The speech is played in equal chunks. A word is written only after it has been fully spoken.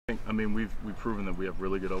I mean, we've proven that we have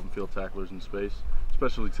really good open field tacklers in space,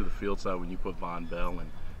 especially to the field side. When you put Von Bell and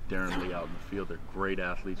Darren Lee out in the field, they're great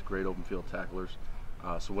athletes, great open field tacklers.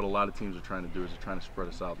 So what a lot of teams are trying to do is they're trying to spread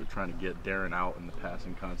us out. They're trying to get Darren out in the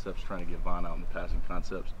passing concepts, trying to get Von out in the passing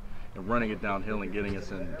concepts, and running it downhill and getting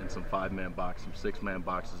us in some 5-man box, some 6-man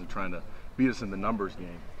boxes, and trying to beat us in the numbers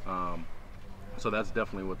game. So that's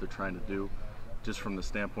definitely what they're trying to do. Just from the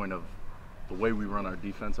standpoint of the way we run our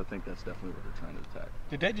defense, I think that's definitely what they're trying to attack.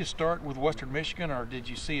 Did they just start with Western Michigan, or did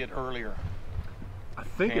you see it earlier? I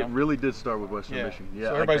think it really did start with Western Michigan. Yeah,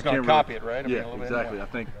 so everybody's going to copy it, right? Yeah, exactly. I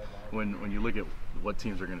think when you look at what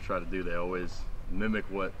teams are going to try to do, they always mimic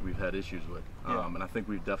what we've had issues with. And I think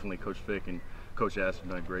we've definitely, Coach Fick and Coach Ash have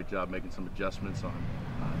done a great job making some adjustments on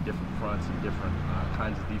different fronts and different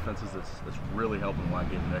kinds of defenses. That's really helping a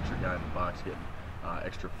lot, getting an extra guy in the box, getting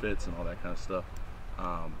extra fits and all that kind of stuff.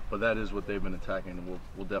 But that is what they've been attacking, and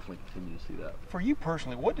we'll definitely continue to see that. For you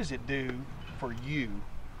personally, what does it do for you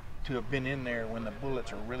to have been in there when the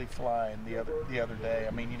bullets are really flying the other day?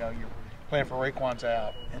 I mean, you know, you're playing for Raekwon's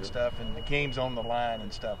out and stuff, and the game's on the line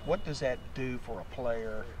and stuff. What does that do for a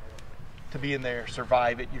player to be in there,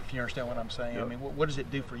 survive it, if you understand what I'm saying? I mean, what does it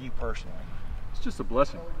do for you personally? It's just a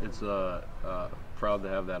blessing. It's proud to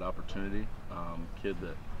have that opportunity. Kid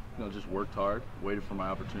that just worked hard, waited for my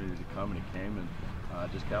opportunity to come, and it came, and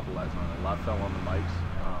just capitalized on it. A lot fell on the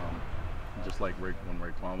mics, just like when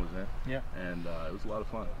Raekwon was in. Yeah. And it was a lot of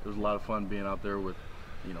fun. It was a lot of fun being out there with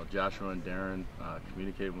Joshua and Darren,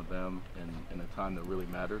 communicating with them in a time that really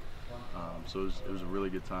mattered. So it was a really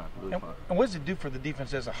good time, really fun. And what does it do for the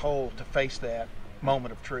defense as a whole to face that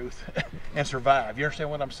moment of truth and survive? You understand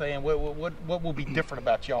what I'm saying? What will be different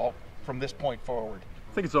about y'all from this point forward?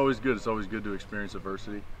 I think it's always good. It's always good to experience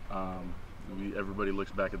adversity. Everybody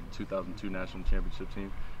looks back at the 2002 National Championship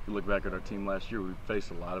team. You look back at our team last year, we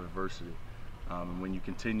faced a lot of adversity. And when you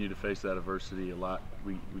continue to face that adversity a lot,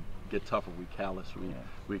 we get tougher, we callous,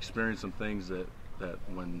 we experience some things that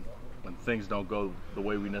when things don't go the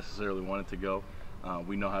way we necessarily want it to go,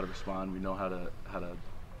 we know how to respond, we know how to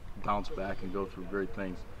bounce back and go through great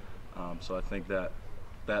things. So I think that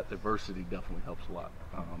adversity definitely helps a lot.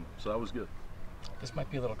 So that was good. This might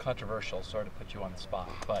be a little controversial, sorry to put you on the spot,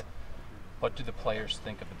 but what do the players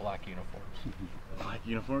think of the black uniforms? Black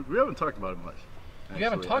uniforms? We haven't talked about it much. Actually. You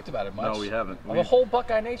haven't talked about it much? No, we haven't. Well, the whole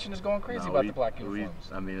Buckeye Nation is going crazy about the black uniforms.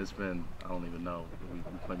 I mean, it's been, I don't even know. We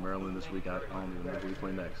play Maryland this week. I don't even know who we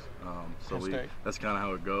play next. That's kind of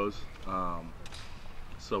how it goes.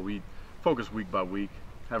 So we focus week by week.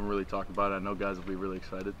 Haven't really talked about it. I know guys will be really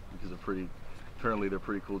excited because apparently they're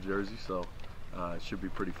pretty cool jerseys, so it should be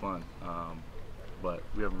pretty fun. But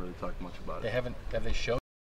we haven't really talked much about it. Have they shown